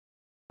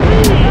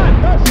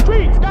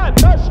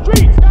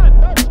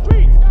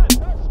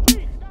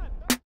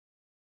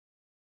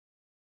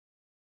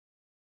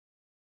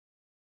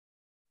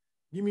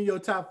Give me your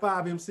top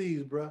 5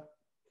 MCs, bro.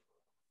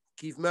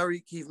 Keith Murray,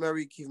 Keith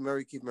Murray, Keith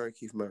Murray, Keith Murray,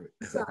 Keith Murray.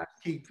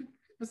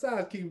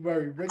 Besides Keith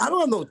Murray, bro. I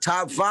don't know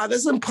top 5.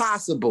 That's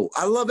impossible.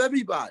 I love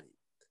everybody.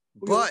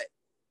 But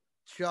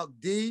Chuck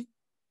D,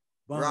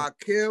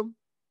 Rakim,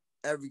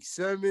 Eric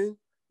Sermon,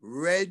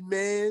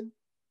 Redman,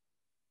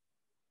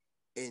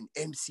 and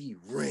MC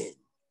Ren.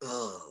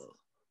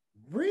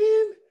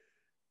 Ren?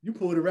 You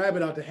pulled a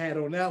rabbit out the hat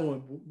on that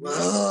one.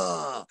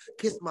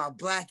 Kiss my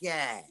black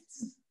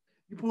ass.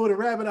 You pulled a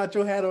rabbit out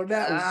your hat on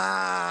that one.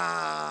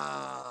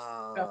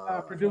 Top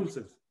 5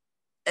 producers.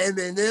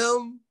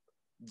 Eminem,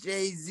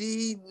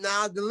 Jay-Z.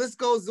 Nah, the list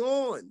goes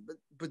on. But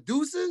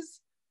producers?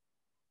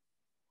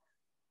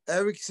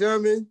 Eric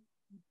Sermon,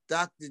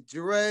 Dr.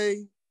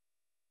 Dre,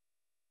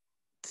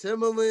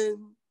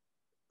 Timbaland,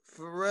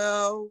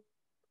 Pharrell,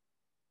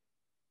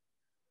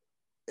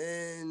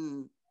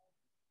 and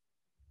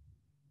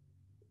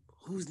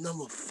who's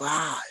number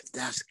 5?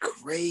 That's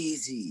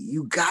crazy.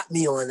 You got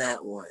me on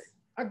that one.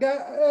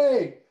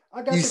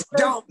 You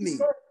stumped me.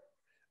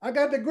 I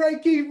got the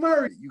great Keith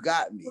Murray. You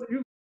got me.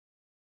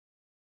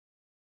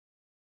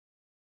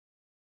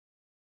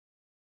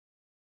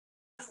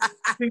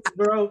 Peace,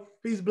 bro.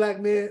 Peace,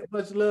 black man.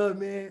 Much love,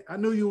 man. I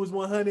knew you was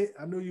 100.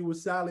 I knew you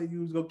was solid.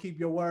 You was gonna keep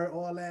your word,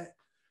 all that.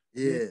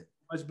 Yeah.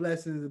 Much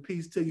blessings and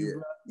peace to you,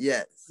 bro.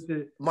 Yes.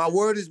 My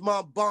word is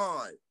my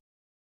bond.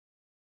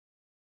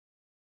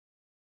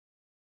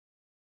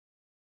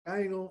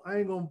 I ain't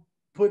gonna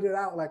put it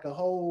out like a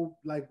whole,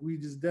 like we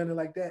just done it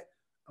like that.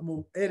 I'm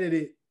gonna edit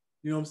it.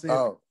 You know what I'm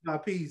saying? My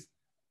piece.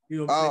 You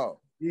know what I'm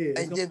saying?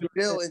 Yeah. And then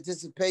build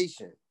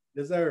anticipation.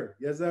 Yes, sir.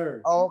 Yes,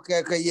 sir. Oh,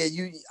 okay.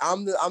 Yeah.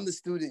 I'm the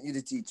student. You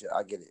the teacher.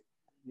 I get it.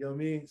 You know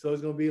what I mean? So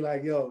it's gonna be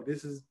like, yo,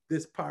 this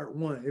part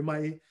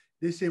 1.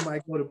 This shit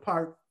might go to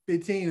part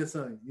 15 or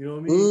something. You know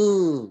what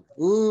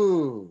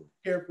I mean?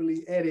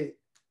 Carefully edit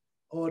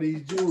all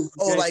these jewels.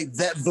 Oh, like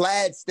that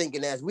Vlad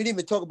Stankin Azz. We didn't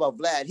even talk about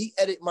Vlad. He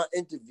edited my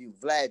interview,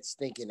 Vlad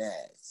Stankin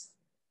Azz.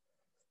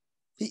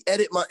 He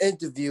edited my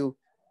interview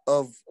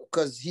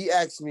because he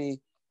asked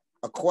me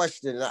a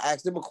question and I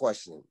asked him a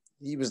question.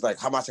 He was like,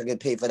 how much I get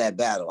paid for that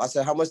battle? I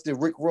said, how much did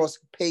Rick Ross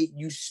pay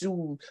you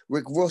sued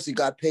Rick Ross? He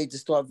got paid to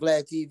start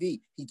Vlad TV.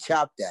 He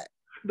chopped that.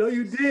 No,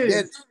 you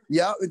did.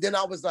 Then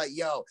I was like,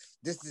 yo,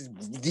 this is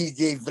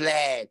DJ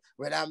Vlad.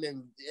 When I'm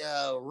in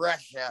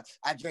Russia,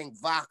 I drink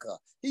vodka.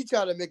 He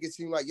tried to make it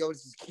seem like, yo,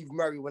 this is Keith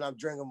Murray. When I'm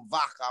drinking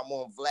vodka, I'm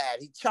on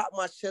Vlad. He chopped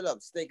my shit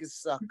up, stinking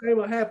sucker. You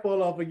my hat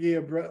fall off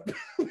again, bro.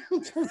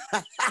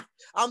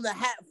 I'm the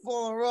hat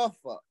falling off.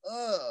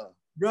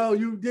 Bro,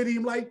 you did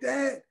him like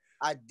that?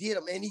 I did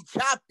him, and he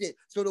chopped it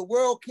so the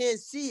world can't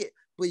see it.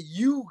 But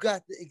you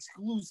got the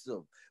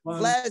exclusive.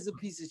 Vlad's a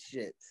piece of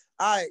shit.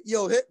 All right,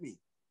 yo, hit me.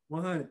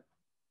 100.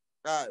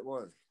 All right,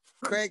 1.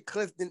 Craig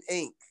Clifton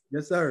Inc.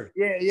 Yes, sir.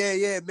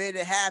 Yeah. Made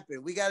it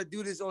happen. We got to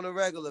do this on a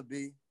regular,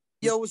 B.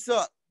 Yo, what's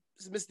up?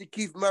 This is Mr.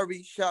 Keith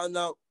Murray shouting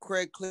out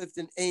Craig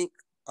Clifton Inc.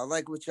 I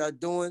like what y'all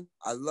doing.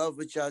 I love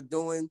what y'all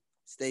doing.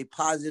 Stay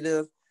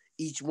positive.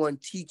 Each one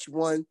teach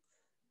one.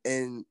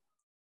 And